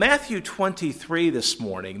Matthew 23 this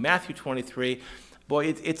morning. Matthew 23, boy,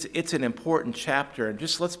 it's an important chapter. And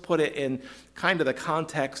just let's put it in kind of the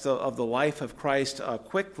context of the life of Christ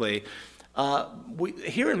quickly.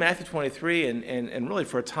 Here in Matthew 23, and really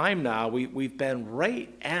for a time now, we've been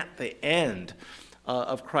right at the end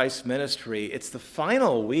of Christ's ministry. It's the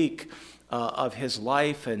final week of his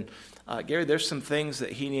life, and Gary, there's some things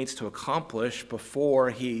that he needs to accomplish before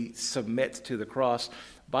he submits to the cross.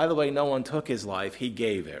 By the way, no one took his life. He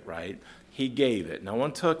gave it, right? He gave it. No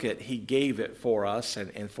one took it. He gave it for us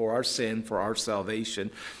and for our sin, for our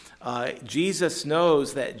salvation. Jesus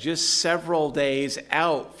knows that just several days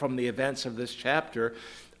out from the events of this chapter,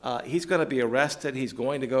 he's going to be arrested. He's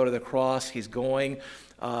going to go to the cross. He's going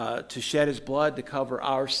to shed his blood to cover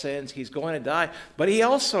our sins. He's going to die. But he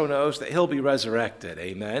also knows that he'll be resurrected.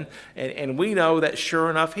 Amen? And we know that sure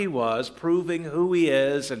enough he was, proving who he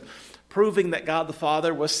is and proving that God the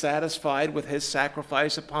Father was satisfied with his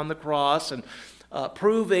sacrifice upon the cross, and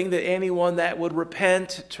proving that anyone that would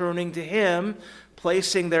repent, turning to him,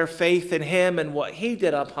 placing their faith in him and what he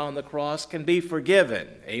did upon the cross, can be forgiven.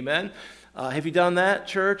 Amen? Have you done that,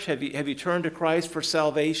 church? Have you turned to Christ for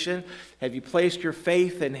salvation? Have you placed your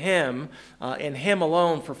faith in him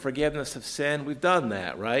alone for forgiveness of sin? We've done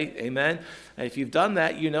that, right? Amen? And if you've done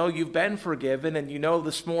that, you know you've been forgiven, and you know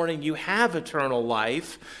this morning you have eternal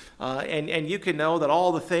life. And you can know that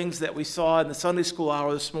all the things that we saw in the Sunday school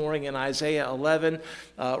hour this morning in Isaiah 11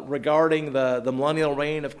 regarding the millennial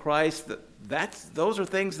reign of Christ, those are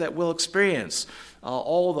things that we'll experience.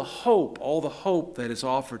 All the hope that is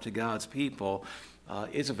offered to God's people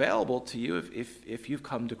is available to you if you've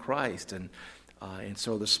come to Christ. And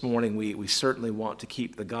so this morning we certainly want to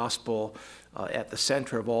keep the gospel at the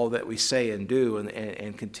center of all that we say and do,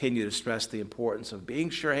 and continue to stress the importance of being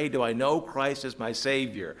sure, hey, do I know Christ as my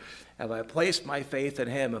Savior? Have I placed my faith in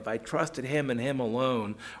him? Have I trusted him and him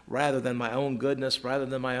alone, rather than my own goodness, rather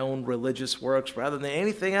than my own religious works, rather than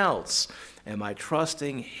anything else? Am I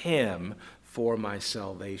trusting him for my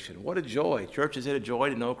salvation? What a joy. Church, is it a joy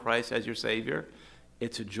to know Christ as your Savior?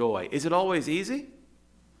 It's a joy. Is it always easy?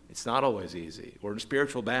 It's not always easy. We're in a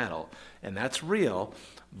spiritual battle, and that's real,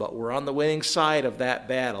 but we're on the winning side of that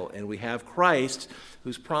battle, and we have Christ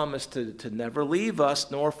who's promised to never leave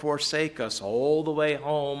us nor forsake us all the way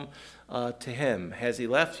home to him. Has he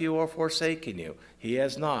left you or forsaken you? He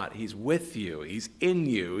has not. He's with you. He's in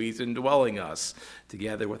you. He's indwelling us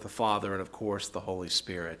together with the Father and, of course, the Holy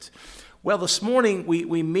Spirit. Well, this morning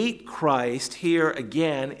we meet Christ here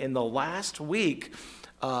again in the last week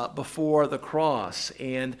before the cross,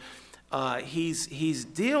 and he's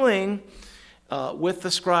dealing with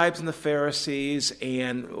the scribes and the Pharisees,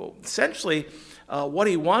 and essentially what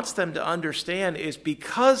he wants them to understand is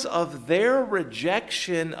because of their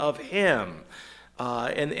rejection of him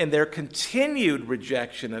and their continued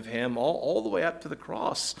rejection of him all the way up to the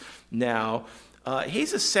cross now,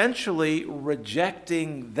 he's essentially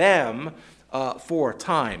rejecting them for a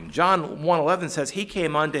time. John 1:11 says he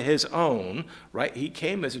came unto his own, right? He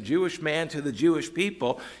came as a Jewish man to the Jewish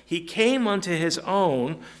people. He came unto his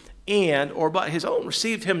own, but his own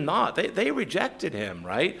received him not. They rejected him,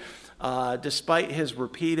 right? Despite his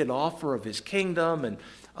repeated offer of his kingdom and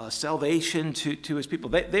salvation to his people.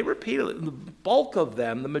 They repeatedly, the bulk of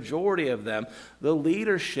them, the majority of them, the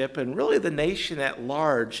leadership and really the nation at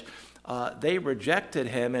large, they rejected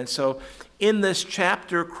him. And so in this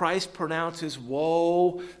chapter, Christ pronounces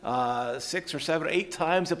woe 6 or 7 or 8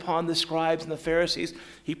 times upon the scribes and the Pharisees.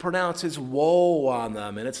 He pronounces woe on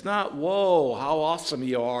them. And it's not woe, how awesome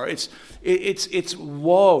you are. It's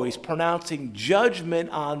woe. He's pronouncing judgment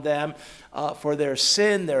on them for their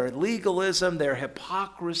sin, their legalism, their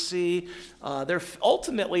hypocrisy,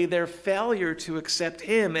 ultimately their failure to accept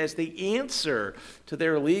him as the answer to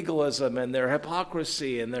their legalism and their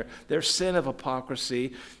hypocrisy and their sin of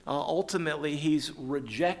hypocrisy. Ultimately, he's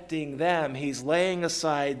rejecting them. He's laying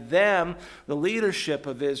aside them, the leadership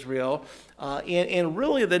of Israel, and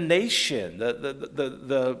really the nation,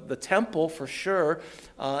 the temple for sure,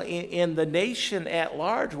 and the nation at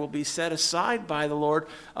large will be set aside by the Lord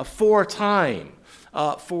for a time.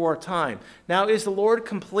 Now, is the Lord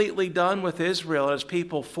completely done with Israel and his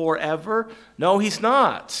people forever? No, he's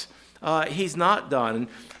not. He's not done.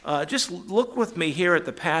 Just look with me here at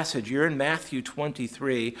the passage. You're in Matthew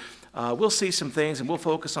 23. We'll see some things, and we'll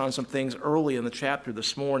focus on some things early in the chapter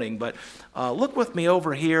this morning. But look with me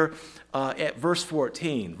over here at verse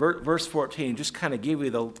 14. Verse 14, just kind of give you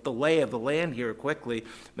the lay of the land here quickly.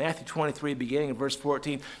 Matthew 23, beginning in verse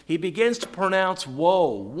 14. He begins to pronounce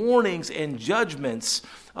woe, warnings, and judgments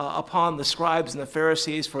upon the scribes and the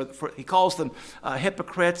Pharisees. He calls them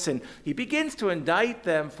hypocrites, and he begins to indict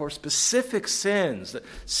them for specific sins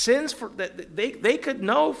that they could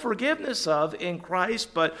know forgiveness of in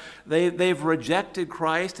Christ, but they've rejected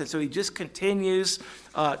Christ, and so he just continues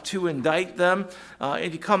to indict them.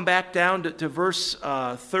 If you come back down to verse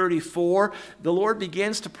 34, the Lord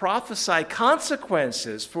begins to prophesy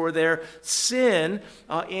consequences for their sin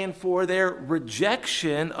and for their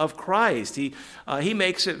rejection of Christ. He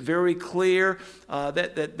makes it very clear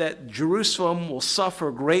that Jerusalem will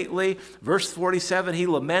suffer greatly. Verse 47, he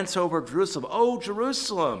laments over Jerusalem. "Oh,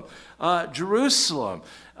 Jerusalem, Jerusalem,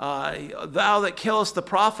 thou that killest the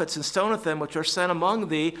prophets and stoneth them which are sent among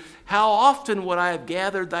thee, how often would I have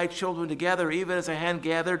gathered thy children together, even as a hen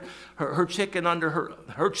gathered her chicken under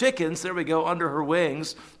her chickens," there we go, "under her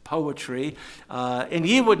wings," poetry, "and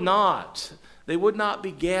ye would not." They would not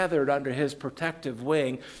be gathered under his protective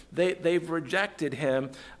wing. They've rejected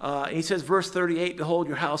him. He says, verse 38, "Behold,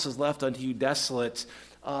 your house is left unto you desolate."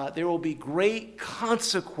 There will be great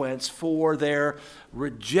consequence for their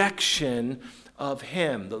rejection of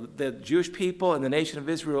him. The Jewish people and the nation of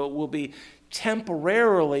Israel will be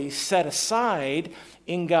temporarily set aside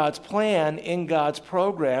in God's plan, in God's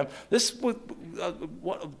program. This was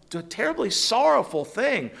a terribly sorrowful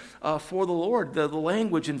thing for the Lord. The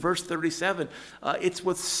language in verse 37, it's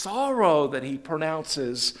with sorrow that he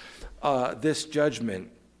pronounces this judgment.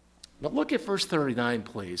 But look at verse 39,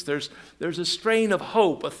 please. There's a strain of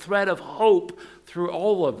hope, a thread of hope through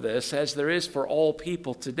all of this, as there is for all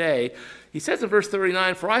people today. He says in verse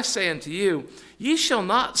 39, "For I say unto you, ye shall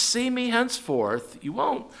not see me henceforth," you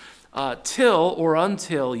won't, "till or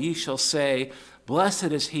until ye shall say,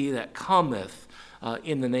 Blessed is he that cometh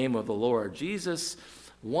in the name of the Lord." Jesus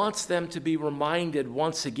wants them to be reminded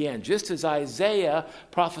once again, just as Isaiah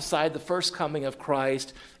prophesied the first coming of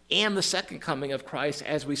Christ and the second coming of Christ,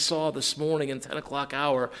 as we saw this morning in 10 o'clock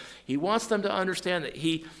hour. He wants them to understand that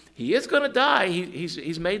he is going to die.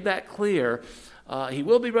 He's made that clear. He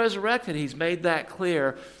will be resurrected. He's made that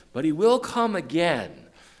clear. But he will come again.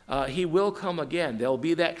 He will come again. There will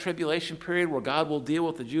be that tribulation period where God will deal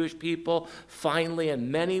with the Jewish people finally,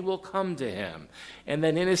 and many will come to him. And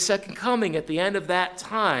then in his second coming, at the end of that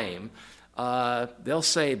time, they'll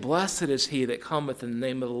say, "Blessed is he that cometh in the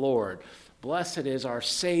name of the Lord. Blessed is our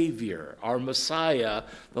Savior, our Messiah,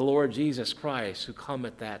 the Lord Jesus Christ, who come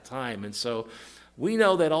at that time." And so we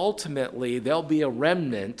know that ultimately there'll be a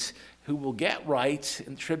remnant who will get right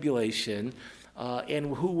in tribulation,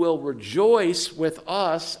 and who will rejoice with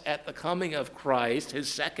us at the coming of Christ, his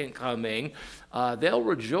second coming. They'll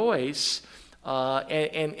rejoice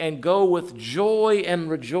and go with joy and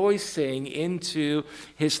rejoicing into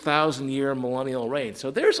his 1,000-year millennial reign. So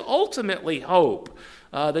there's ultimately hope.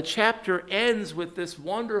 The chapter ends with this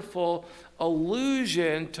wonderful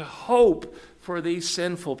allusion to hope for these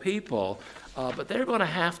sinful people, but they're going to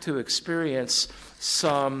have to experience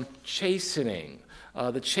some chastening.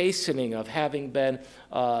 The chastening of having been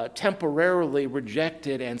temporarily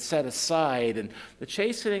rejected and set aside, and the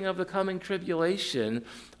chastening of the coming tribulation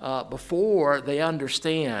before they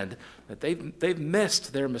understand that they've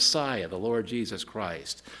missed their Messiah, the Lord Jesus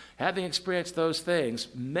Christ. Having experienced those things,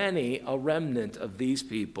 many a remnant of these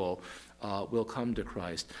people will come to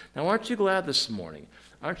Christ. Now, aren't you glad this morning?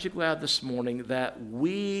 Aren't you glad this morning that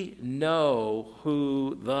we know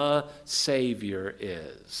who the Savior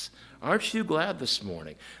is? Aren't you glad this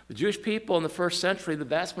morning? The Jewish people in the first century, the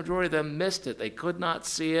vast majority of them missed it. They could not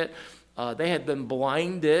see it. They had been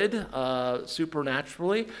blinded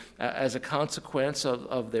supernaturally as a consequence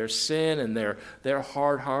of their sin and their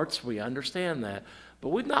hard hearts. We understand that. But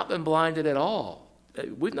we've not been blinded at all.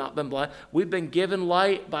 We've not been blind. We've been given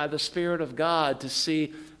light by the Spirit of God to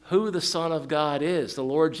see who the Son of God is, the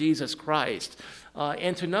Lord Jesus Christ.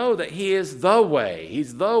 And to know that he is the way.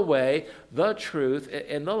 He's the way, the truth,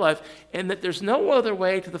 and the life, and that there's no other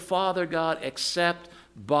way to the Father God except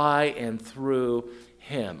by and through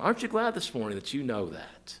him. Aren't you glad this morning that you know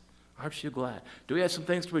that? Aren't you glad? Do we have some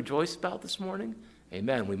things to rejoice about this morning?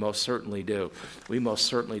 Amen. We most certainly do. We most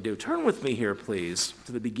certainly do. Turn with me here, please,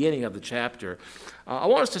 to the beginning of the chapter. I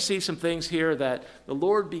want us to see some things here that the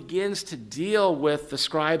Lord begins to deal with the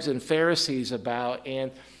scribes and Pharisees about.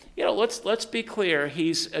 And, you know, let's be clear.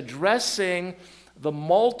 He's addressing the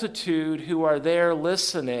multitude who are there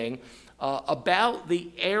listening about the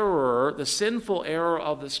error, the sinful error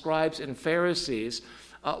of the scribes and Pharisees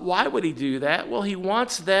Why would he do that? Well, he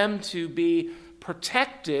wants them to be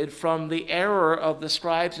protected from the error of the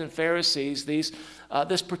scribes and Pharisees, this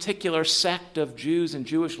particular sect of Jews and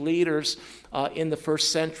Jewish leaders in the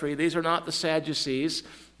first century. These are not the Sadducees.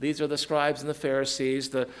 These are the scribes and the Pharisees,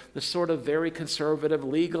 the sort of very conservative,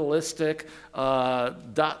 legalistic,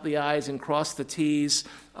 dot the I's and cross the T's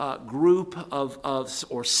group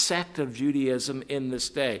or sect of Judaism in this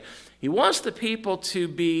day. He wants the people to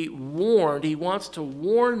be warned. He wants to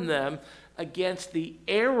warn them against the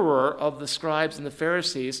error of the scribes and the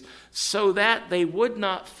Pharisees so that they would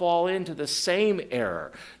not fall into the same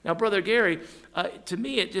error. Now, Brother Gary, to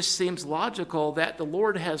me it just seems logical that the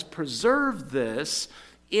Lord has preserved this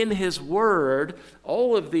in his word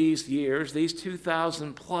all of these years, these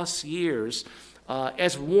 2,000 plus years,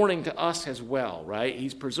 as warning to us as well, right?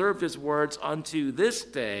 He's preserved his words unto this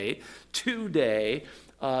day, today,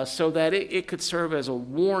 so that it could serve as a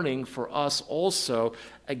warning for us also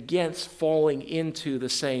against falling into the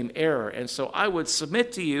same error. And so I would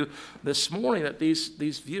submit to you this morning that these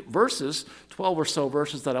verses, 12 or so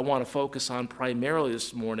verses that I want to focus on primarily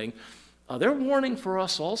this morning, they're warning for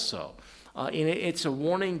us also. And it's a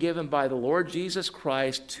warning given by the Lord Jesus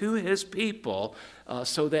Christ to his people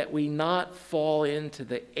so that we not fall into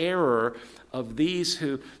the error of these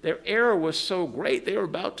who, their error was so great, they were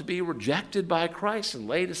about to be rejected by Christ and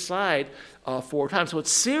laid aside for a time. So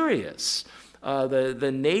it's serious.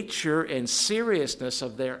 The nature and seriousness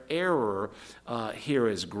of their error here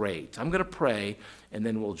is great. I'm going to pray, and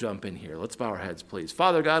then we'll jump in here. Let's bow our heads, please.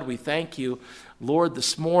 Father God, we thank you, Lord,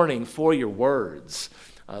 this morning for your words.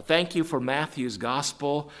 Thank you for Matthew's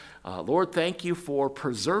gospel. Lord, thank you for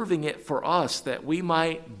preserving it for us that we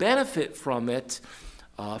might benefit from it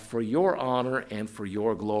for your honor and for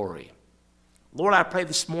your glory. Lord, I pray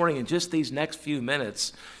this morning in just these next few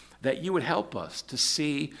minutes that you would help us to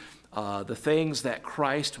see the things that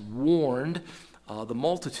Christ warned the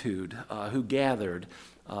multitude who gathered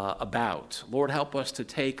about. Lord, help us to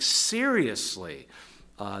take seriously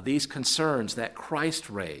these concerns that Christ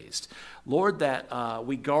raised. Lord, that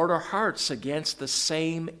we guard our hearts against the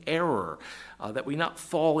same error, that we not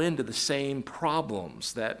fall into the same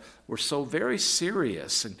problems that were so very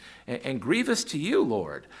serious and grievous to you,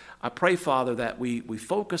 Lord. I pray, Father, that we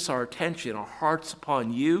focus our attention, our hearts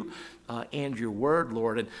upon you and your word,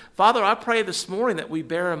 Lord. And Father, I pray this morning that we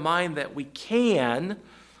bear in mind that we can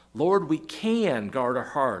guard our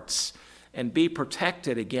hearts and be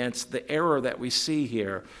protected against the error that we see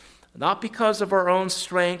here, not because of our own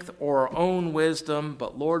strength or our own wisdom,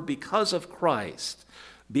 but Lord, because of Christ,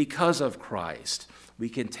 we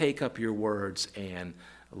can take up your words and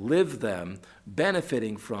live them,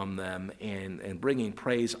 benefiting from them and bringing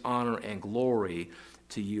praise, honor, and glory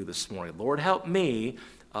to you this morning. Lord, help me,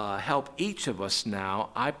 help each of us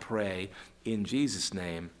now, I pray, in Jesus'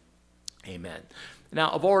 name, amen.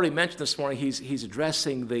 Now, I've already mentioned this morning, he's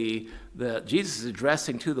addressing Jesus is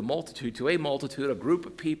addressing to the multitude, to a multitude, a group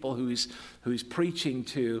of people who he's preaching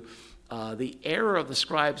to, the error of the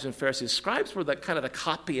scribes and Pharisees. Scribes were the kind of the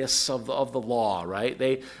copyists of the law, right?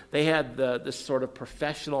 They had this sort of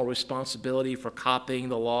professional responsibility for copying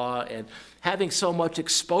the law and having so much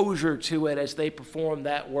exposure to it as they performed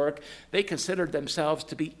that work. They considered themselves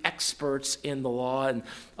to be experts in the law, and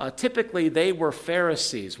typically they were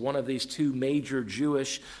Pharisees, one of these two major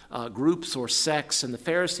Jewish groups or sects. And the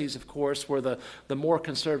Pharisees, of course, were the more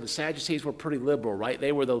conservative. The Sadducees were pretty liberal, right?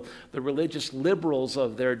 They were the religious liberals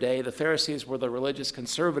of their day. The Pharisees were the religious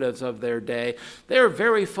conservatives of their day. They were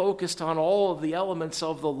very focused on all of the elements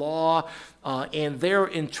of the law and their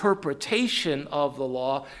interpretation of the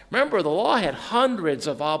law. Remember, the law had hundreds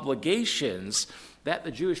of obligations that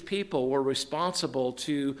the Jewish people were responsible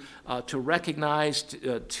to recognize,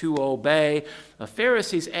 to obey. The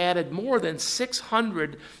Pharisees added more than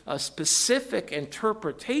 600 specific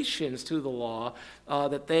interpretations to the law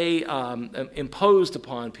that they imposed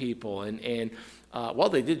upon people. Well,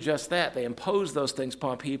 they did just that. They imposed those things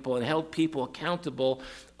upon people and held people accountable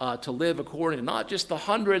to live according to not just the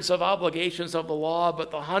hundreds of obligations of the law, but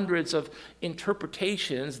the hundreds of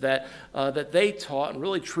interpretations that they taught and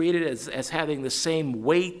really treated as having the same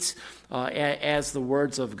weight as the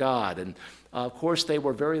words of God. And of course, they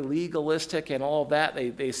were very legalistic and all of that. They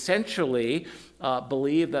essentially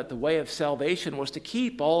believed that the way of salvation was to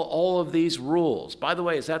keep all of these rules. By the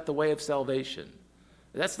way, is that the way of salvation?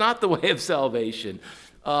 That's not the way of salvation.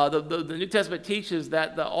 The New Testament teaches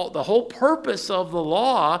that the whole purpose of the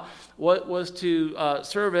law was to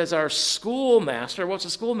serve as our schoolmaster. What's a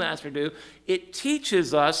schoolmaster do? It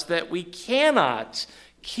teaches us that we cannot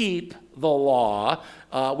keep the law.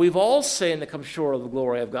 We've all sinned to come short of the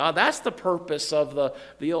glory of God. That's the purpose of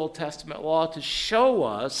the Old Testament law, to show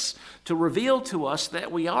us, to reveal to us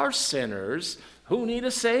that we are sinners who need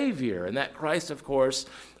a Savior, and that Christ, of course,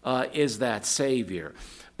 is that Savior.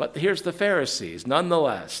 But here's the Pharisees,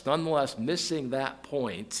 nonetheless missing that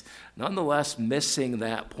point. Look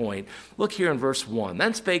here in verse 1.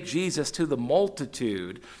 Then spake Jesus to the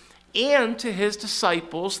multitude and to his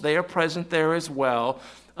disciples, they are present there as well,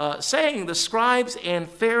 saying, the scribes and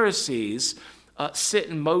Pharisees sit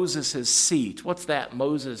in Moses' seat. What's that,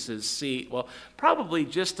 Moses' seat? Well, probably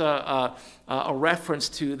just a reference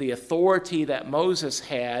to the authority that Moses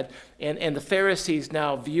had, and the Pharisees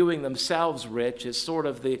now viewing themselves rich as sort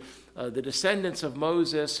of the descendants of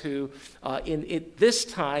Moses who, this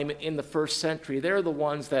time in the first century, they're the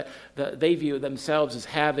ones that they view themselves as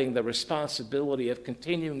having the responsibility of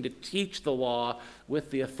continuing to teach the law with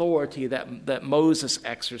the authority that Moses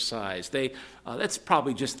exercised. That's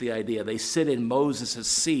probably just the idea. They sit in Moses'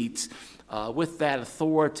 seat with that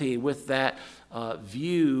authority, with that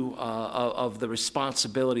view of the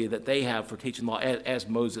responsibility that they have for teaching law, as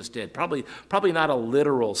Moses did. Probably not a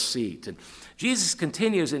literal seat. And Jesus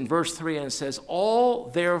continues in verse 3 and says, all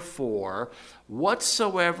therefore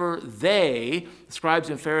whatsoever they, the scribes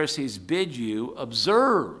and Pharisees, bid you,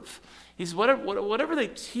 observe. He says, whatever they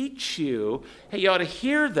teach you, hey, you ought to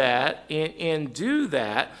hear that and do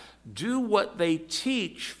that. Do what they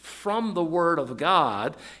teach from the Word of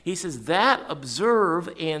God. He says, that observe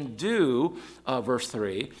and do, verse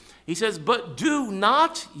 3. He says, but do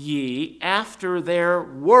not ye after their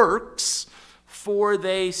works, for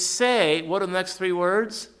they say, what are the next three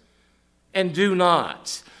words? And do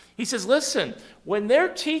not. He says, listen, when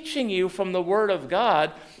they're teaching you from the Word of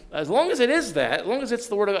God, as long as it is that, as long as it's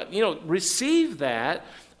the Word of God, receive that.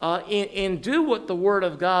 And do what the Word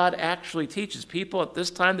of God actually teaches. People at this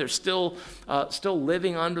time, they're still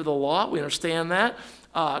living under the law. We understand that.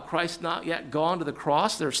 Christ's not yet gone to the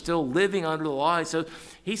cross. They're still living under the law. So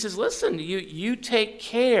he says, listen, you take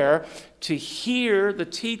care to hear the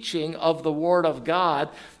teaching of the Word of God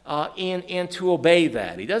and to obey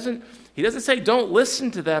that. He doesn't say don't listen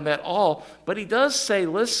to them at all, but he does say,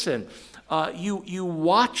 listen, you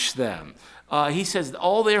watch them. He says,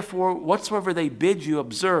 all therefore, whatsoever they bid you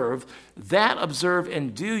observe, that observe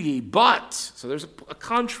and do ye, but, so there's a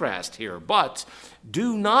contrast here, but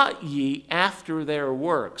do not ye after their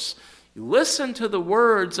works. Listen to the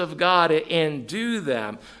words of God and do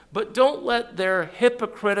them, but don't let their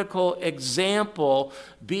hypocritical example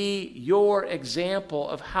be your example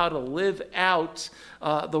of how to live out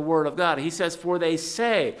the Word of God. He says, for they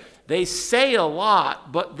say a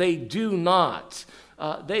lot, but they do not.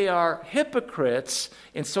 They are hypocrites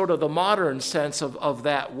in sort of the modern sense of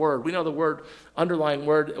that word. We know the underlying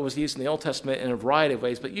word was used in the Old Testament in a variety of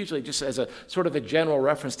ways, but usually just as a sort of a general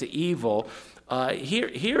reference to evil.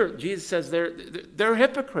 Here Jesus says they're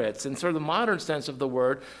hypocrites in sort of the modern sense of the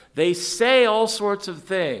word. They say all sorts of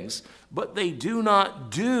things, but they do not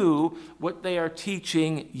do what they are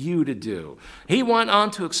teaching you to do. He went on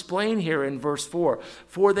to explain here in verse 4,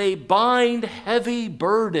 for they bind heavy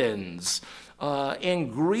burdens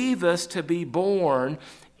and grievous to be borne,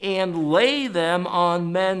 and lay them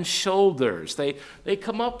on men's shoulders. They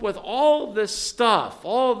come up with all this stuff,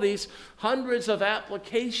 all these hundreds of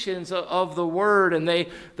applications of the word, and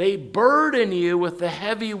they burden you with the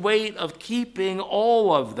heavy weight of keeping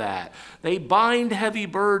all of that. They bind heavy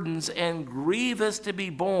burdens and grievous to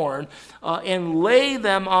be borne, and lay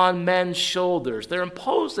them on men's shoulders. They're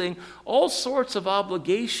imposing all sorts of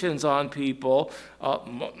obligations on people,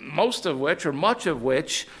 most of which, or much of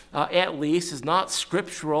which, at least, is not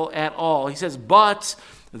scriptural at all. He says, but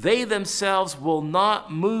they themselves will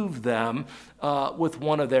not move them with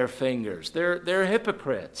one of their fingers. They're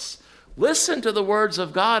hypocrites. Listen to the words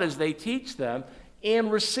of God as they teach them,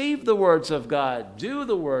 and receive the words of God. Do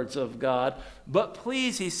the words of God. But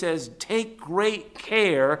please, he says, take great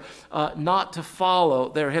care not to follow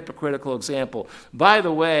their hypocritical example. By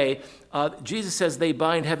the way, Jesus says they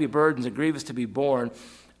bind heavy burdens and grievous to be borne.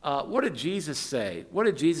 What did Jesus say? What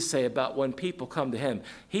did Jesus say about when people come to him?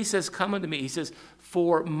 He says, come unto me. He says,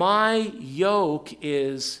 for my yoke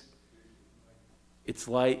is, it's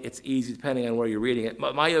light, it's easy, depending on where you're reading it.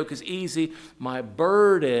 My yoke is easy, my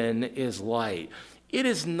burden is light. It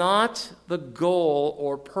is not the goal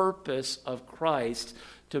or purpose of Christ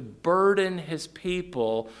to burden his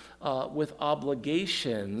people with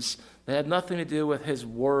obligations that had nothing to do with his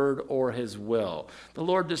word or his will. The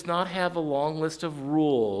Lord does not have a long list of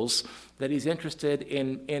rules that he's interested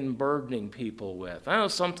in burdening people with. I know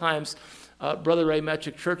sometimes Brother Ray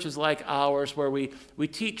Metric churches like ours where we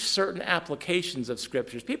teach certain applications of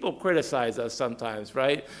scriptures. People criticize us sometimes,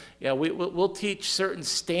 right? We'll teach certain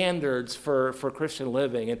standards for Christian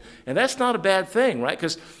living, and that's not a bad thing, right?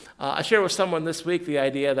 Because I shared with someone this week the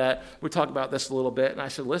idea that we talked about this a little bit, and I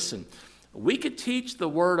said, listen, we could teach the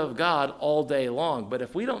Word of God all day long, but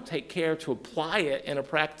if we don't take care to apply it in a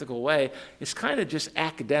practical way, it's kind of just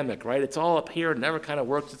academic, right? It's all up here and never kind of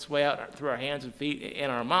works its way out through our hands and feet and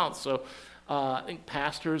our mouths. So I think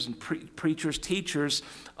pastors and preachers, teachers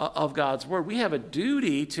of God's Word, we have a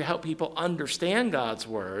duty to help people understand God's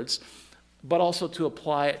words, but also to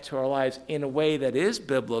apply it to our lives in a way that is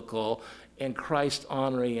biblical and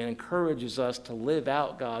Christ-honoring and encourages us to live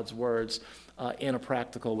out God's words in a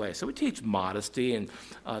practical way. So we teach modesty and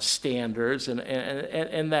standards,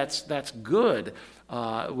 and that's good.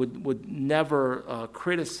 Would never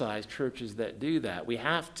criticize churches that do that. We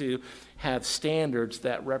have to have standards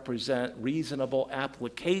that represent reasonable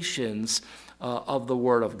applications of the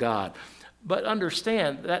Word of God. But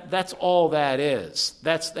understand that that's all that is.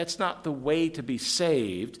 That's not the way to be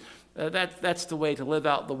saved. That's the way to live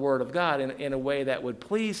out the Word of God in a way that would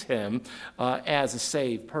please Him as a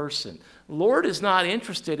saved person. Lord is not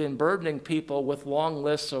interested in burdening people with long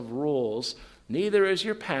lists of rules. Neither is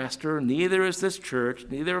your pastor, neither is this church,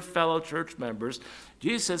 neither are fellow church members.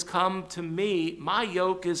 Jesus says, come to me, my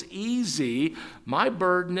yoke is easy, my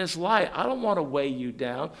burden is light. I don't want to weigh you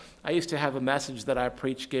down. I used to have a message that I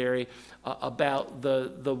preached, Gary, about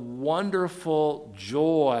the wonderful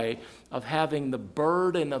joy of having the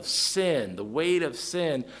burden of sin, the weight of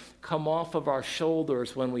sin, come off of our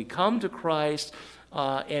shoulders when we come to Christ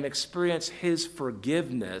and experience His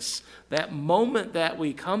forgiveness. That moment that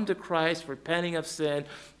we come to Christ, repenting of sin,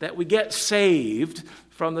 that we get saved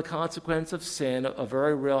from the consequence of sin, a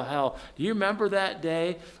very real hell. Do you remember that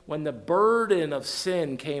day when the burden of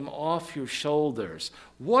sin came off your shoulders?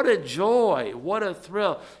 What a joy, what a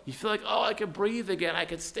thrill. You feel like, oh, I can breathe again. I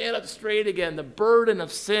can stand up straight again. The burden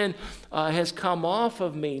of sin has come off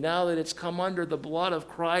of me now that it's come under the blood of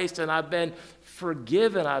Christ, and I've been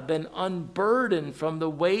forgiven. I've been unburdened from the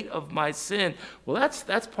weight of my sin. Well,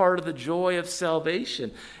 that's part of the joy of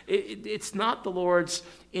salvation. It's not the Lord's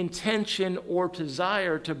intention or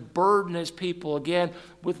desire to burden His people again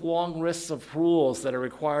with long lists of rules that are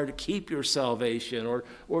required to keep your salvation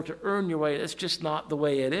or to earn your way. That's just not the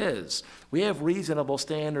way it is. We have reasonable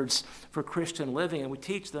standards for Christian living, and we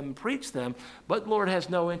teach them and preach them, but the Lord has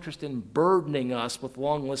no interest in burdening us with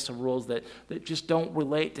long lists of rules that just don't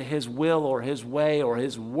relate to His will or His way or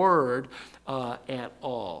His word at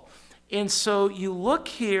all. And so you look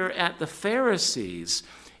here at the Pharisees,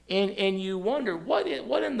 and you wonder, what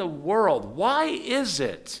in the world? Why is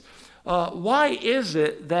it? Why is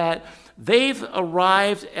it that they've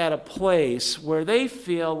arrived at a place where they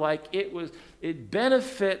feel like it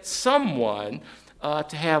benefits someone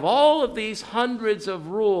to have all of these hundreds of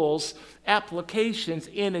rules, applications,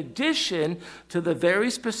 in addition to the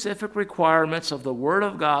very specific requirements of the Word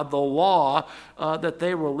of God, the law that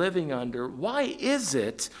they were living under? Why is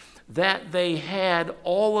it that they had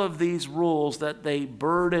all of these rules that they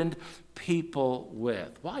burdened people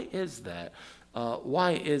with? Why is that?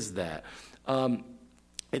 Why is that?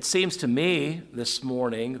 It seems to me this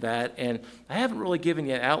morning that, and I haven't really given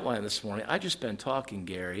you an outline this morning. I've just been talking,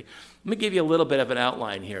 Gary. Let me give you a little bit of an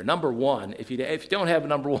outline here. Number one, if you don't have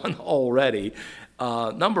number one already,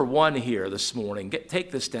 number one here this morning,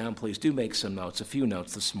 take this down, please. Do make some notes, a few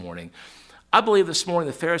notes this morning. I believe this morning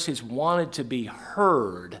the Pharisees wanted to be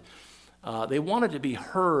heard. They wanted to be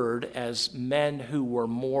heard as men who were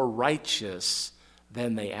more righteous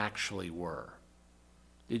than they actually were.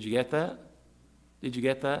 Did you get that? Did you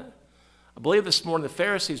get that? I believe this morning the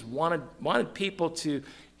Pharisees wanted people to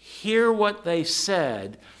hear what they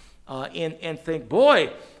said and think,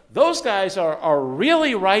 boy, those guys are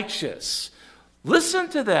really righteous. Listen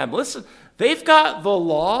to them. Listen, they've got the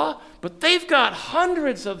law, but they've got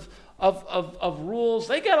hundreds of rules.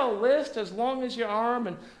 They got a list as long as your arm,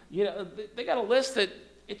 and they got a list that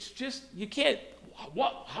it's just, you can't,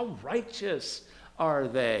 how righteous are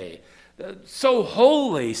they? So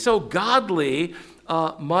holy, so godly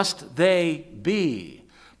must they be.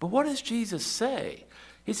 But what does Jesus say?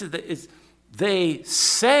 He says that they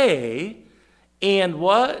say and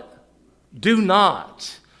what? Do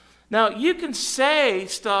not. Now, you can say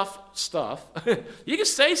stuff. You can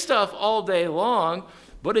say stuff all day long,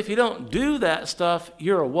 but if you don't do that stuff,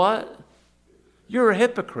 you're a what? You're a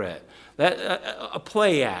hypocrite. a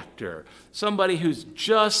play actor, somebody who's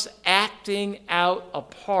just acting out a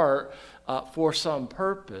part for some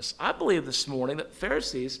purpose. I believe this morning that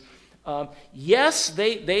Pharisees, yes,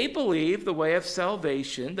 they believe the way of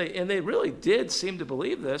salvation, and they really did seem to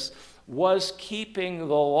believe this, was keeping the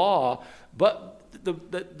law, but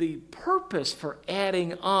the purpose for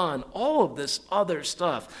adding on all of this other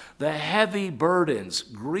stuff, the heavy burdens,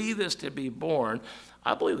 grievous to be borne,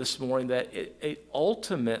 I believe this morning that it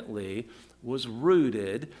ultimately was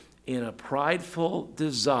rooted in a prideful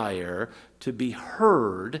desire to be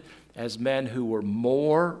heard as men who were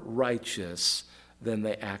more righteous than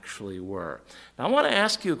they actually were. Now, I want to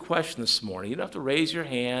ask you a question this morning. You don't have to raise your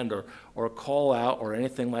hand or call out or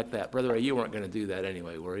anything like that. Brother Ray, you weren't going to do that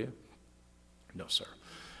anyway, were you? No, sir.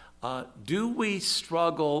 Do we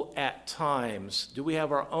struggle at times? Do we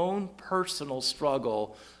have our own personal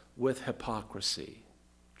struggle with hypocrisy?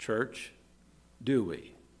 Church, do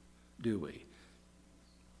we? Do we?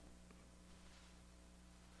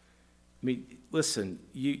 I mean, listen,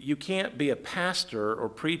 you can't be a pastor or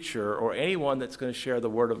preacher or anyone that's going to share the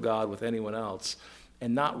Word of God with anyone else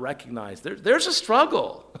and not recognize there's a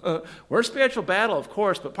struggle. We're in a spiritual battle, of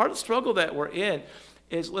course, but part of the struggle that we're in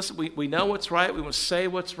is, listen, we know what's right, we want to say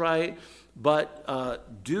what's right,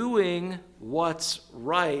 but doing what's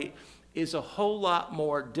right is a whole lot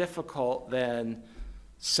more difficult than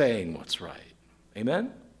saying what's right.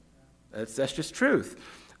 Amen? That's just truth.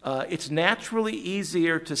 It's naturally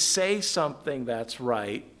easier to say something that's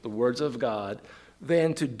right, the words of God,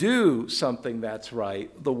 than to do something that's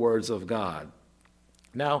right, the words of God.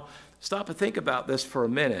 Now, stop and think about this for a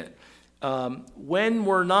minute. When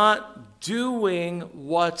we're not doing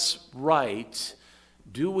what's right,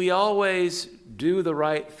 do we always do the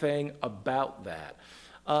right thing about that?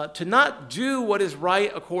 To not do what is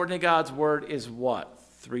right according to God's word is what?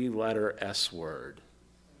 3-letter S word.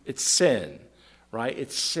 It's sin, right?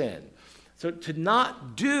 It's sin. So to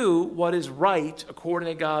not do what is right according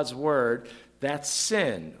to God's word, that's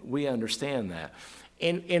sin. We understand that.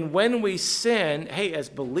 And when we sin, hey, as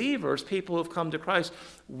believers, people who have come to Christ,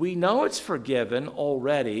 we know it's forgiven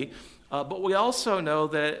already, but we also know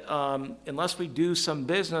that unless we do some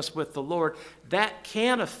business with the Lord, that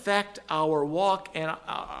can affect our walk and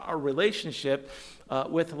our relationship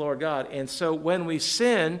with the Lord God. And so when we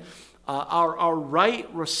sin, our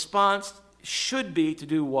right response should be to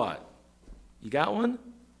do what? You got one?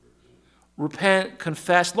 Repent,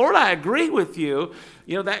 confess. Lord, I agree with you.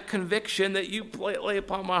 You know, that conviction that you lay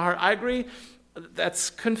upon my heart, I agree. That's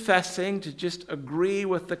confessing, to just agree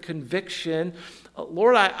with the conviction.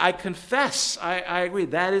 Lord, I confess. I agree.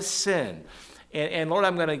 That is sin. And Lord,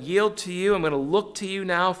 I'm going to yield to you. I'm going to look to you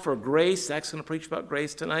now for grace. Zach's going to preach about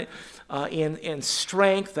grace tonight. And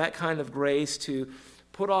strength, that kind of grace to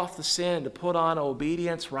put off the sin, to put on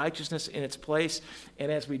obedience, righteousness in its place.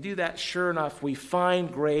 And as we do that, sure enough, we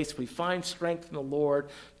find grace, we find strength in the Lord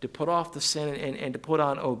to put off the sin and to put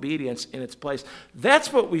on obedience in its place.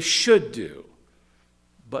 That's what we should do.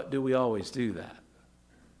 But do we always do that?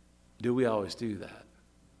 Do we always do that?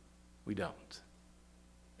 We don't.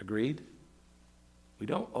 Agreed? We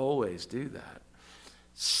don't always do that.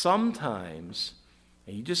 Sometimes,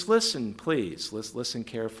 and you just listen, please. Let's listen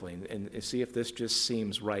carefully and see if this just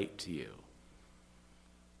seems right to you.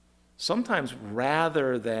 Sometimes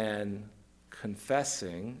rather than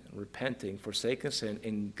confessing, repenting, forsaking sin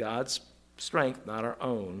in God's strength, not our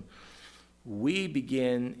own, we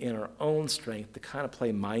begin in our own strength to kind of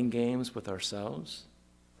play mind games with ourselves,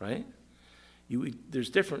 right? There's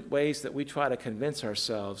different ways that we try to convince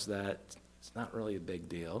ourselves that it's not really a big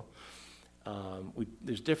deal.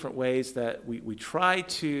 There's different ways that we try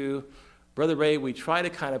to, Brother Ray, we try to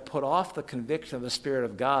kind of put off the conviction of the Spirit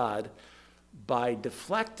of God by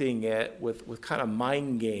deflecting it with kind of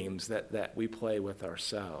mind games that we play with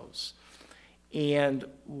ourselves. And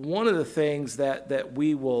one of the things that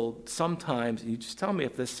we will sometimes, you just tell me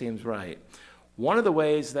if this seems right, one of the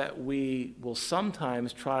ways that we will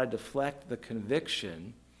sometimes try to deflect the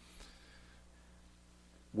conviction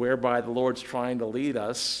whereby the Lord's trying to lead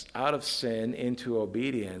us out of sin into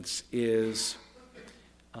obedience is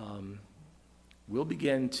we'll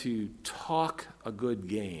begin to talk a good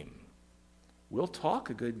game. We'll talk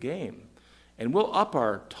a good game. And we'll up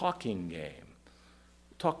our talking game.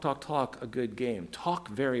 Talk a good game. Talk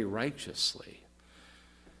very righteously.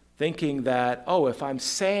 Thinking that, if I'm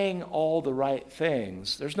saying all the right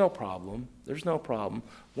things, there's no problem. There's no problem.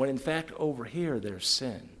 When in fact over here there's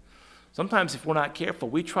sin. Sometimes if we're not careful,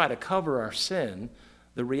 we try to cover our sin,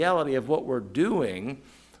 the reality of what we're doing,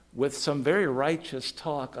 with some very righteous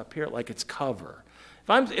talk up here like it's cover.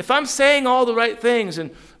 If I'm saying all the right things,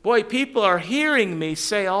 and boy, people are hearing me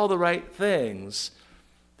say all the right things,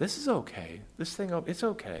 this is okay. This thing, it's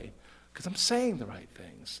okay, because I'm saying the right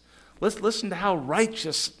things. Let's listen to how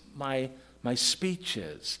righteous my speech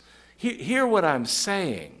is. Hear what I'm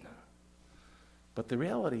saying. But the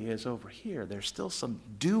reality is over here, there's still some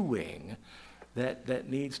doing that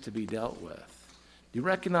needs to be dealt with. Do you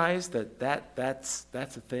recognize that's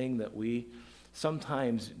a thing that we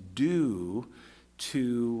sometimes do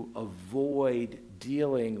to avoid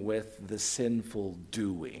dealing with the sinful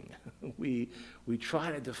doing? We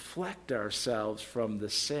try to deflect ourselves from the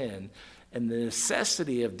sin and the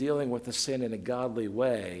necessity of dealing with the sin in a godly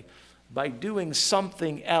way by doing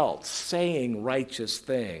something else, saying righteous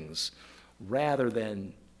things, rather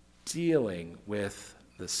than dealing with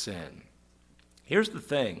the sin. Here's the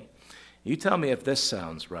thing. You tell me if this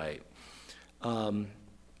sounds right.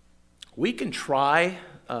 We can try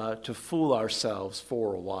to fool ourselves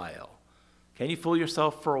for a while. Can you fool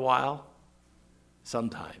yourself for a while?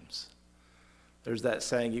 Sometimes. There's that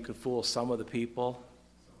saying, you can fool some of the people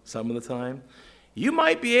some of the time. You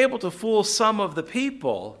might be able to fool some of the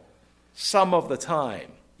people some of the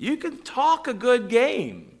time. You can talk a good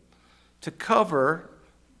game to cover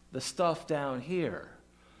the stuff down here.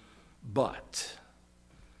 But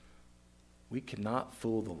we cannot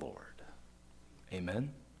fool the Lord.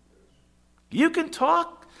 Amen? You can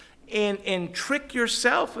talk and trick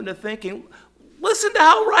yourself into thinking, listen to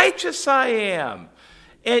how righteous I am.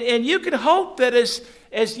 And you can hope that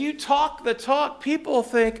as you talk the talk, people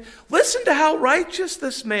think, listen to how righteous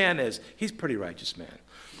this man is. He's a pretty righteous man.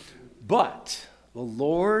 But the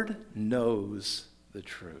Lord knows the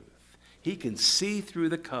truth. He can see through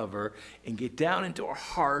the cover and get down into our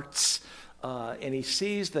hearts, and he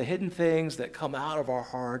sees the hidden things that come out of our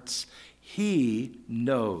hearts. He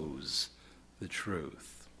knows the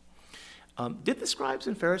truth. Did the scribes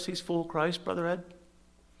and Pharisees fool Christ, Brother Ed?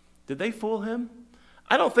 Did they fool him?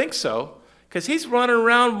 I don't think so, because he's running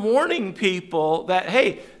around warning people that,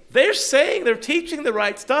 hey, they're saying they're teaching the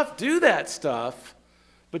right stuff, do that stuff,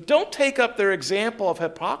 but don't take up their example of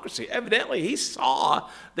hypocrisy. Evidently, he saw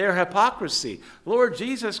their hypocrisy. Lord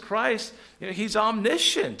Jesus Christ, he's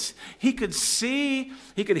omniscient. He could see,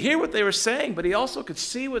 he could hear what they were saying, but he also could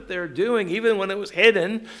see what they were doing, even when it was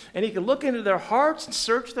hidden. And he could look into their hearts and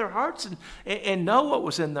search their hearts and know what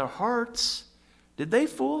was in their hearts. Did they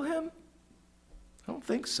fool him? I don't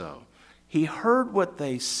think so. He heard what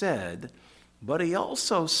they said, but he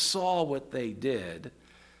also saw what they did.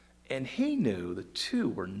 And he knew the two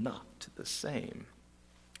were not the same.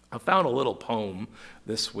 I found a little poem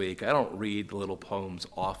this week. I don't read little poems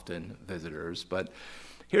often, visitors, but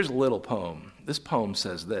here's a little poem. This poem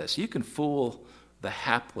says this: you can fool the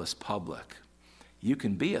hapless public. You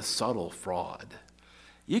can be a subtle fraud.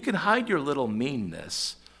 You can hide your little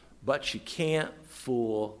meanness, but you can't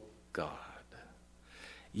fool God.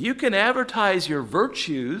 You can advertise your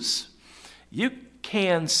virtues. You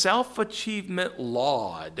can self-achievement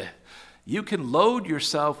laud. You can load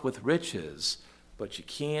yourself with riches, but you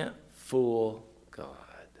can't fool God.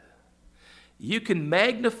 You can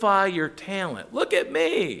magnify your talent. Look at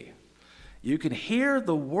me. You can hear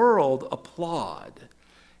the world applaud.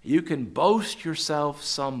 You can boast yourself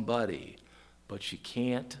somebody, but you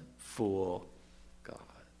can't fool God.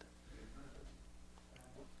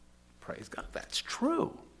 Praise God. That's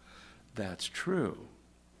true. That's true.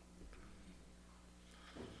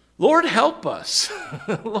 Lord, help us.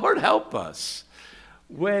 Lord, help us.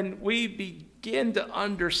 When we begin to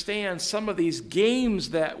understand some of these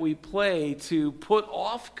games that we play to put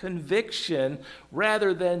off conviction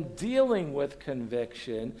rather than dealing with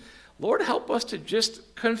conviction, Lord, help us to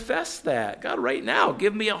just confess that. God, right now,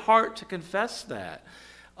 give me a heart to confess that.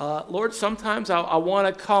 Lord, sometimes I want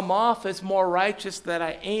to come off as more righteous than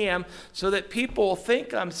I am so that people will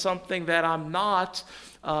think I'm something that I'm not.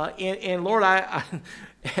 And Lord,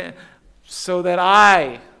 so that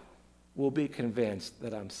I will be convinced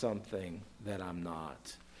that I'm something that I'm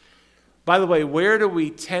not. By the way, where do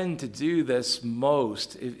we tend to do this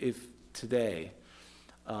most if today?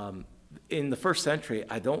 In the first century,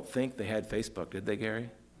 I don't think they had Facebook, did they, Gary?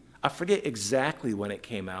 I forget exactly when it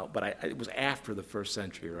came out, but it was after the first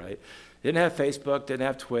century, right? Didn't have Facebook, didn't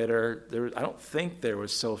have Twitter. I don't think there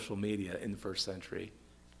was social media in the first century.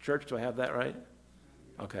 Church, do I have that right?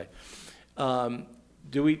 Okay.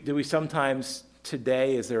 Do we sometimes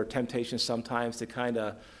today, is there a temptation sometimes to kind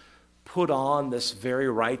of put on this very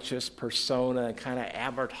righteous persona and kind of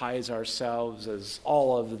advertise ourselves as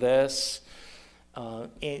all of this?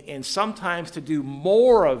 And sometimes to do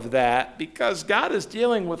more of that because God is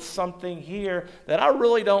dealing with something here that I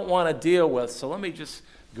really don't want to deal with. So let me just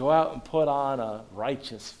go out and put on a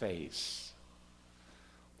righteous face.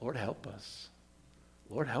 Lord, help us.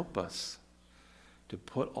 Lord, help us to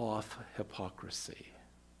put off hypocrisy.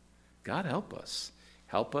 God, help us.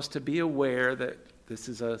 Help us to be aware that this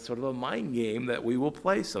is a sort of a mind game that we will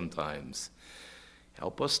play sometimes.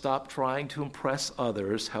 Help us stop trying to impress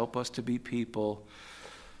others. Help us to be people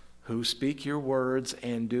who speak your words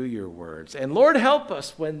and do your words. And Lord, help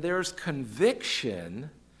us when there's conviction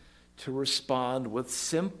to respond with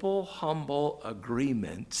simple, humble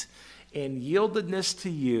agreement and yieldedness to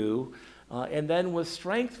you, and then with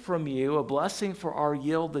strength from you, a blessing for our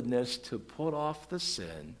yieldedness to put off the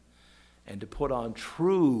sin and to put on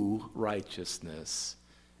true righteousness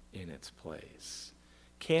in its place.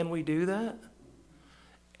 Can we do that?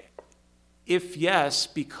 If yes,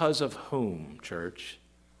 because of whom, church?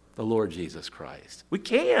 The Lord Jesus Christ. We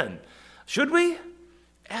can. Should we?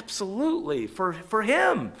 Absolutely. For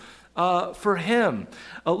him. For him.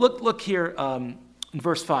 Look here in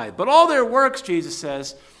verse 5. But all their works, Jesus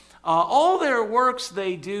says, all their works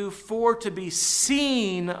they do for to be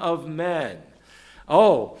seen of men.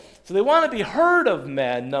 Oh, so they want to be heard of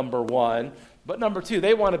men, number one. But number two,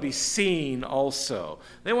 they want to be seen also.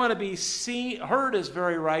 They want to be seen, heard as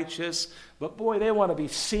very righteous, but boy, they want to be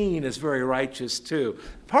seen as very righteous too.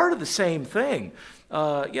 Part of the same thing.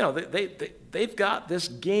 They've got this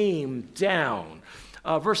game down.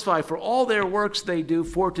 Verse 5, for all their works they do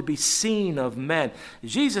for to be seen of men.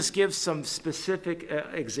 Jesus gives some specific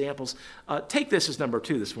examples. Take this as number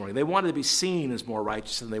two this morning. They wanted to be seen as more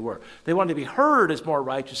righteous than they were. They wanted to be heard as more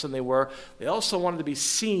righteous than they were. They also wanted to be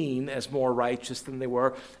seen as more righteous than they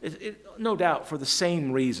were. No doubt for the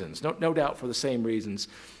same reasons. No doubt for the same reasons.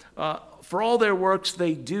 For all their works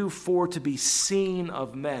they do for to be seen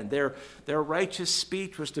of men. Their righteous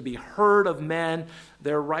speech was to be heard of men.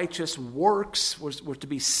 Their righteous works were to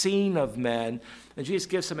be seen of men. And Jesus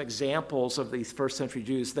gives some examples of these first century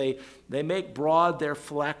Jews. They make broad their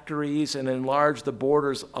phylacteries and enlarge the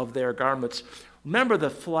borders of their garments. Remember, the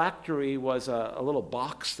phylactery was a little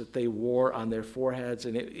box that they wore on their foreheads,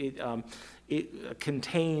 and it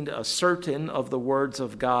contained a certain of the words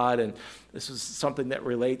of God, and this is something that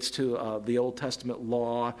relates to the Old Testament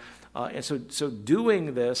law. And so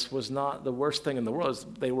doing this was not the worst thing in the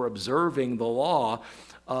world. They were observing the law,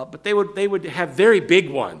 but they would have very big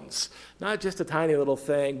ones, not just a tiny little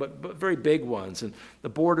thing, but very big ones. And the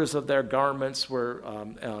borders of their garments were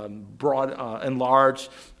broad, enlarged.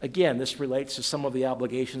 Again, this relates to some of the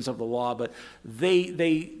obligations of the law, but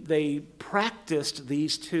they practiced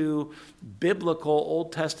these two biblical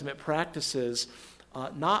Old Testament practices,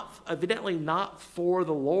 evidently not for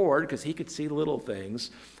the Lord, because he could see little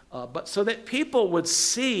things, but so that people would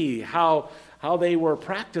see how they were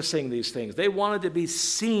practicing these things. They wanted to be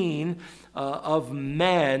seen of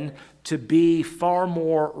men to be far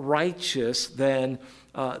more righteous than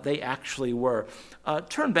they actually were.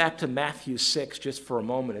 Turn back to Matthew 6 just for a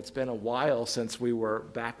moment. It's been a while since we were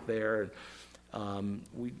back there.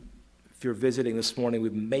 If you're visiting this morning,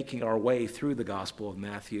 we've been making our way through the Gospel of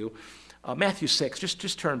Matthew. Matthew 6,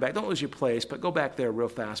 just turn back. Don't lose your place, but go back there real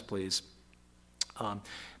fast, please.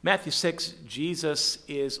 Matthew 6, Jesus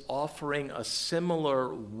is offering a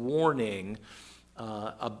similar warning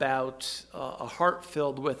about a heart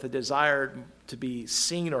filled with a desire to be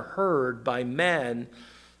seen or heard by men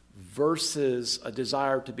versus a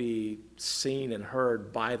desire to be seen and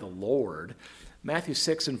heard by the Lord. Matthew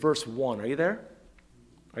 6 and verse 1. Are you there?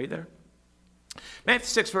 Are you there? Matthew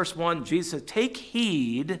 6, verse 1, Jesus said, take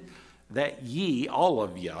heed that ye, all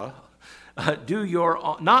of you, not do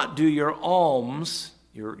your alms,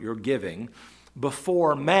 your giving,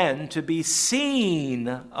 before men to be seen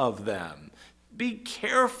of them. Be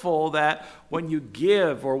careful that when you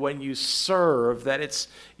give or when you serve, that it's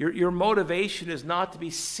your motivation is not to be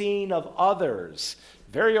seen of others.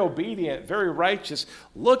 Very obedient, very righteous.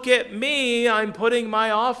 Look at me, I'm putting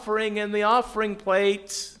my offering in the offering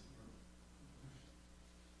plate.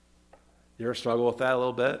 You ever struggle with that a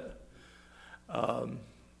little bit?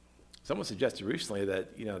 Someone suggested recently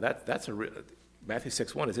that that's Matthew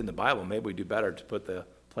 6:1 is in the Bible. Maybe we do better to put the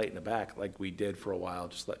plate in the back like we did for a while.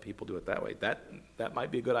 Just let people do it that way. That might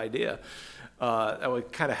be a good idea. That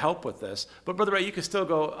would kind of help with this. But Brother Ray, you can still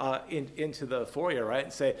go into the foyer, right,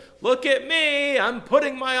 and say, "Look at me! I'm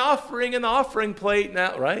putting my offering in the offering plate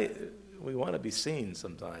now." Right? We want to be seen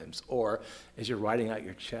sometimes. Or as you're writing out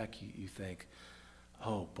your check, you think,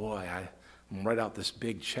 "Oh boy, I'm going to write out this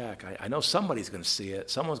big check. I know somebody's going to see it.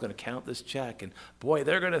 Someone's going to count this check. And boy,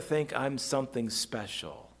 they're going to think I'm something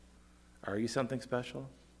special." Are you something special?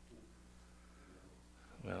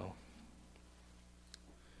 Well,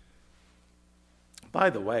 By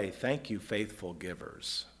the way, thank you, faithful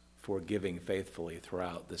givers, for giving faithfully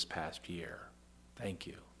throughout this past year. Thank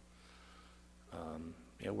you.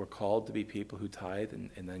 We're called to be people who tithe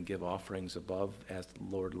and then give offerings above as the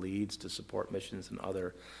Lord leads to support missions and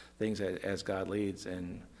other things as God leads.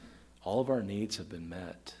 And all of our needs have been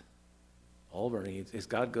met. All of our needs. Is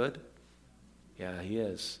God good? Yeah, he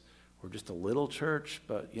is. We're just a little church,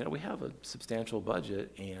 but we have a substantial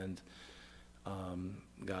budget, and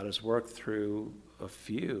God has worked through a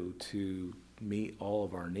few to meet all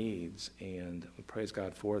of our needs, and we praise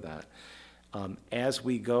God for that. As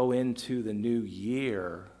we go into the new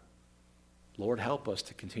year, Lord, help us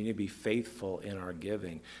to continue to be faithful in our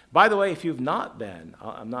giving. By the way, if you've not been,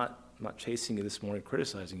 I'm not chasing you this morning,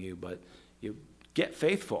 criticizing you, but you get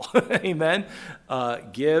faithful. Amen.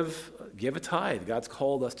 Give a tithe. God's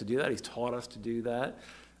called us to do that. He's taught us to do that.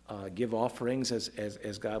 Give offerings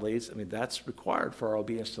as God leads. I mean, that's required for our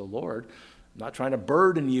obedience to the Lord. I'm not trying to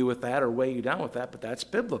burden you with that or weigh you down with that, but that's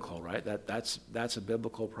biblical, right? That's a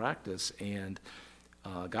biblical practice, and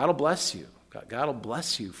God will bless you. God will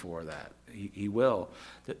bless you for that. He will.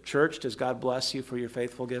 The church, does God bless you for your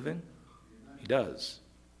faithful giving? He does.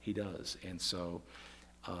 He does. And so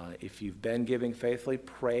if you've been giving faithfully,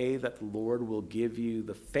 pray that the Lord will give you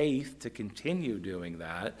the faith to continue doing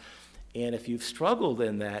that. And if you've struggled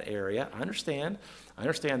in that area, I understand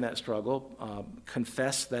that struggle.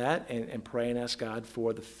 Confess that and pray and ask God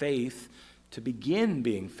for the faith to begin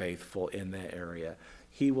being faithful in that area.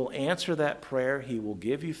 He will answer that prayer. He will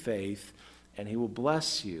give you faith, and he will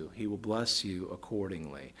bless you. He will bless you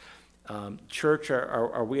accordingly. Church,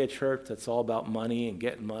 are we a church that's all about money and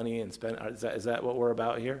getting money and spending? Is that what we're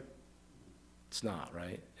about here? It's not,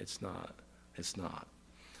 right? It's not.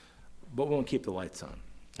 But we won't keep the lights on.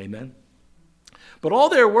 Amen? But all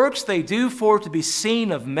their works they do for to be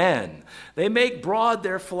seen of men. They make broad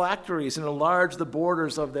their phylacteries and enlarge the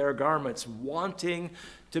borders of their garments, wanting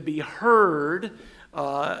to be heard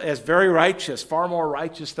as very righteous, far more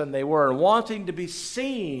righteous than they were, and wanting to be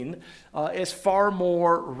seen as far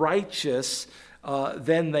more righteous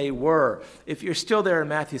than they were. If you're still there in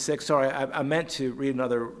Matthew 6, sorry, I meant to read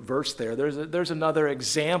another verse there. There's another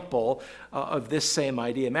example of this same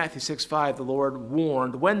idea. Matthew 6:5, the Lord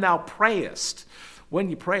warned, when thou prayest, when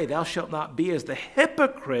you pray, thou shalt not be as the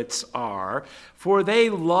hypocrites are, for they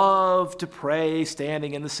love to pray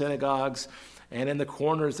standing in the synagogues and in the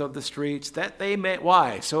corners of the streets, that they may,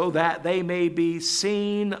 why? So that they may be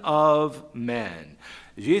seen of men.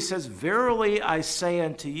 Jesus says, verily I say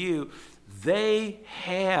unto you, they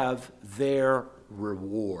have their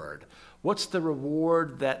reward. What's the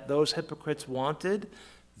reward that those hypocrites wanted?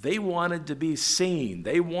 They wanted to be seen.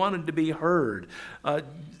 They wanted to be heard.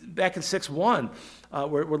 Back in 6:1,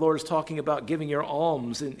 where Lord is talking about giving your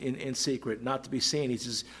alms in secret, not to be seen. He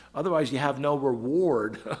says, otherwise you have no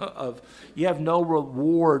reward of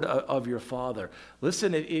your Father.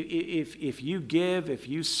 Listen, if you give, if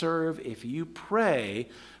you serve, if you pray,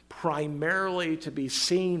 primarily to be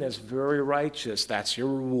seen as very righteous, that's your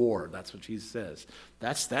reward. That's what Jesus says.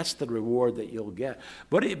 That's the reward that you'll get.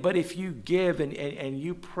 But if you give and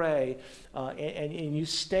you pray and you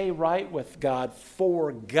stay right with God,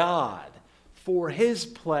 for his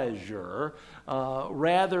pleasure,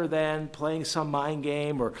 rather than playing some mind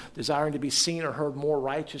game or desiring to be seen or heard more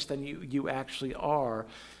righteous than you actually are,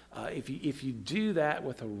 if you do that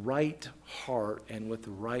with a right heart and with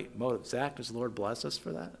the right motive, Zach, does the Lord bless us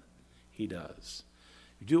for that? He does.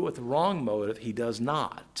 If you do it with the wrong motive, he does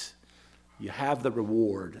not. You have the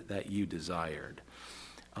reward that you desired.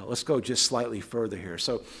 Let's go just slightly further here.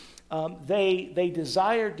 So they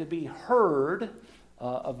desired to be heard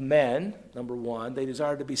of men, number one. They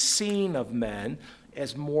desired to be seen of men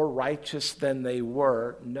as more righteous than they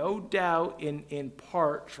were. No doubt in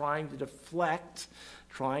part trying to deflect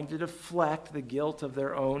the guilt of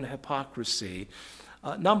their own hypocrisy.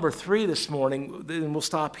 Number three this morning, and we'll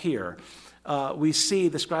stop here. We see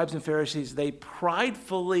the scribes and Pharisees, they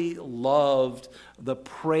pridefully loved the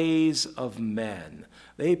praise of men.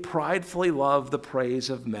 They pridefully loved the praise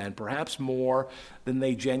of men, perhaps more than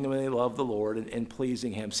they genuinely loved the Lord and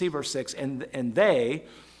pleasing him. See verse 6, and they,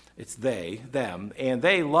 it's they, them, and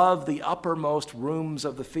they love the uppermost rooms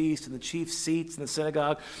of the feast and the chief seats in the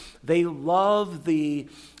synagogue. They love the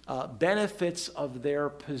benefits of their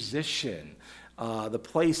position. The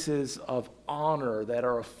places of honor that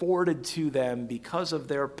are afforded to them because of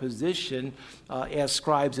their position as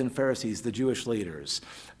scribes and Pharisees, the Jewish leaders.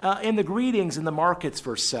 In the greetings in the markets,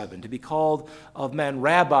 verse 7, to be called of men,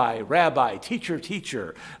 rabbi, rabbi, teacher,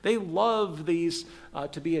 teacher. They love these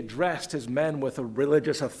to be addressed as men with a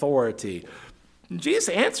religious authority. Jesus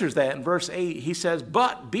answers that in verse 8. He says,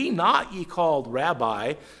 "But be not ye called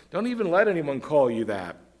Rabbi." Don't even let anyone call you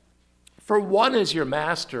that. "For one is your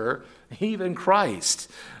master, even Christ.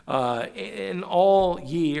 And all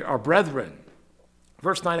ye are brethren."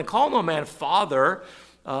 Verse 9, "And call no man father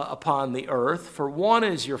upon the earth, for one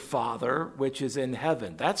is your Father which is in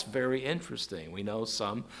heaven." That's very interesting. We know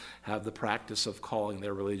some have the practice of calling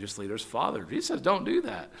their religious leaders father. Jesus says, don't do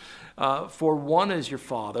that. "For one is your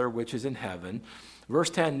Father which is in heaven."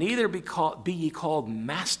 Verse 10, "Neither be ye called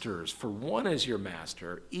masters, for one is your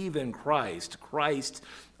master, even Christ." Christ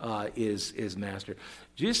is master.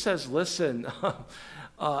 Jesus says, listen,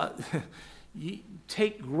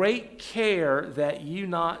 take great care that you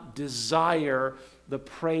not desire the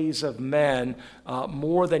praise of men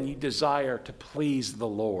more than you desire to please the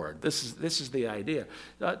Lord. This is the idea.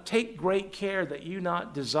 Take great care that you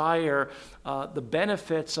not desire the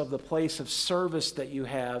benefits of the place of service that you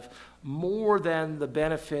have more than the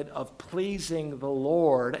benefit of pleasing the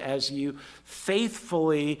Lord as you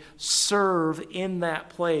faithfully serve in that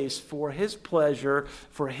place for His pleasure,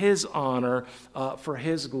 for His honor, for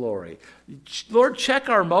His glory. Lord, check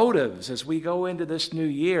our motives as we go into this new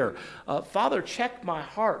year. Father, check my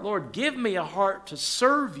heart. Lord, give me a heart to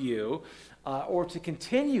serve you or to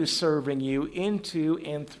continue serving you into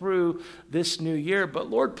and through this new year. But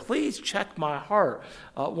Lord, please check my heart.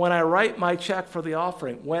 When I write my check for the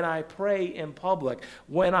offering, when I pray in public,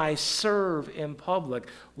 when I serve in public,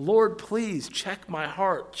 Lord, please check my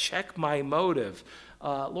heart, check my motive.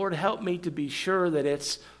 Lord, help me to be sure that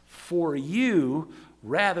it's for you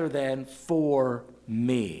rather than for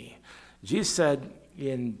me. Jesus said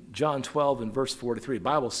in John 12 and verse 43, the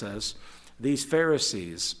Bible says, "These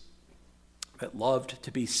Pharisees that loved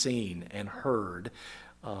to be seen and heard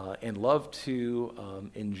and loved to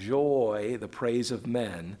enjoy the praise of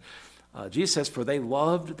men," Jesus says, "For they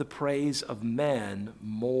loved the praise of men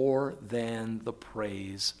more than the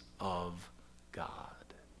praise of God."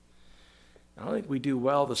 I think we do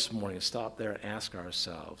well this morning to stop there and ask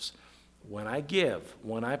ourselves, when I give,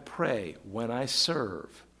 when I pray, when I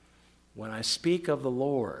serve, when I speak of the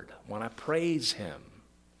Lord, when I praise Him,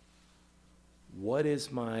 what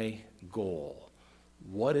is my goal?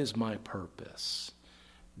 What is my purpose?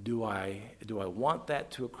 Do I want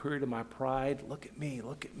that to accrue to my pride? Look at me,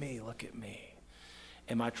 look at me, look at me.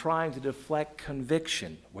 Am I trying to deflect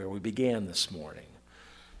conviction, where we began this morning?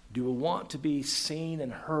 Do I want to be seen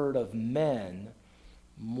and heard of men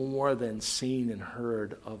more than seen and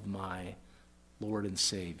heard of my Lord and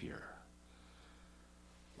Savior?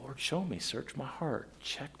 Lord, show me, search my heart,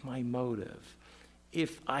 check my motive.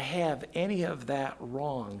 If I have any of that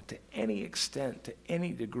wrong to any extent, to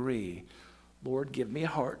any degree, Lord, give me a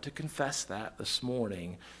heart to confess that this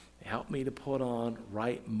morning. Help me to put on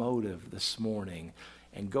right motive this morning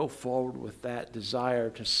and go forward with that desire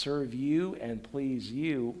to serve you and please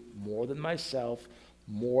you more than myself,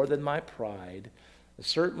 more than my pride,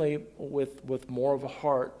 certainly with more of a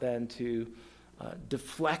heart than to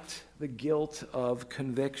deflect the guilt of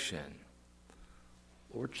conviction.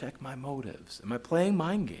 Lord, check my motives. Am I playing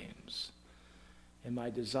mind games? Am I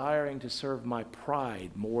desiring to serve my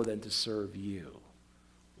pride more than to serve you?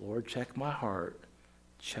 Lord, check my heart,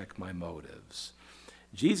 check my motives.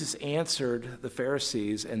 Jesus answered the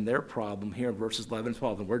Pharisees and their problem here in verses 11 and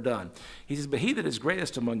 12, and we're done. He says, "But he that is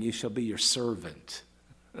greatest among you shall be your servant.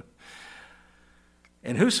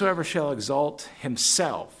 And whosoever shall exalt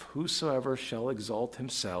himself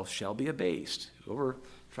shall be abased." Whoever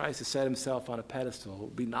tries to set himself on a pedestal will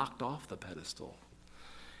be knocked off the pedestal.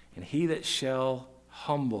 "And he that shall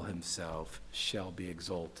humble himself shall be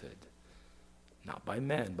exalted." Not by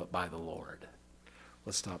men, but by the Lord.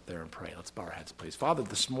 Let's stop there and pray. Let's bow our heads, please. Father,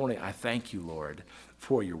 this morning I thank you, Lord,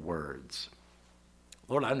 for your words.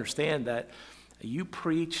 Lord, I understand that you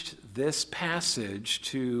preached this passage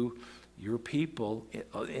to your people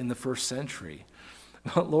in the first century.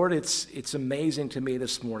 Lord, it's amazing to me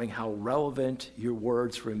this morning how relevant your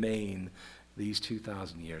words remain these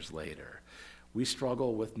 2,000 years later. We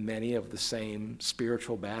struggle with many of the same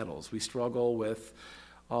spiritual battles. We struggle with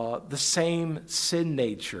the same sin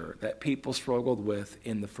nature that people struggled with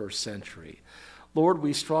in the first century. Lord,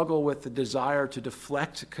 we struggle with the desire to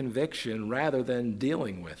deflect conviction rather than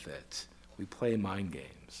dealing with it. We play mind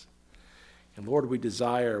games. And Lord, we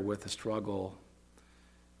desire with the struggle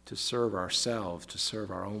to serve ourselves, to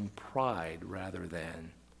serve our own pride rather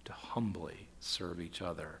than to humbly serve each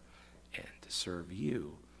other and to serve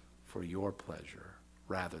you for your pleasure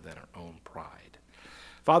rather than our own pride.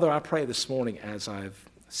 Father, I pray this morning, as I've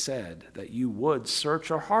said, that you would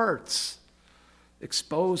search our hearts,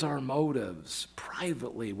 expose our motives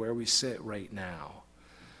privately where we sit right now.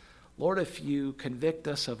 Lord, if you convict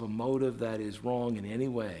us of a motive that is wrong in any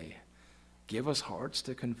way, give us hearts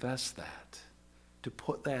to confess that, to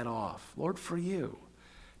put that off. Lord, for you,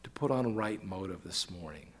 to put on a right motive this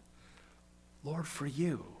morning. Lord, for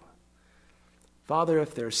you. Father,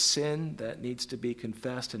 if there's sin that needs to be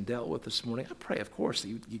confessed and dealt with this morning, I pray, of course, that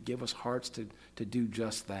you give us hearts to do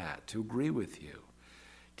just that, to agree with you,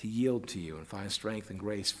 to yield to you and find strength and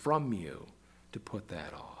grace from you to put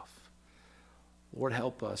that off. Lord,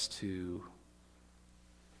 help us to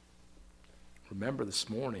remember this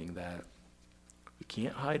morning that we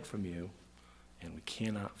can't hide from you and we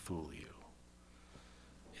cannot fool you.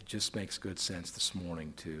 It just makes good sense this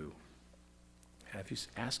morning to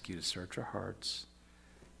ask you to search our hearts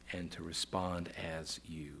and to respond as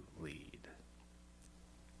you lead.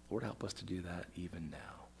 Lord, help us to do that even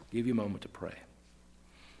now. I'll give you a moment to pray.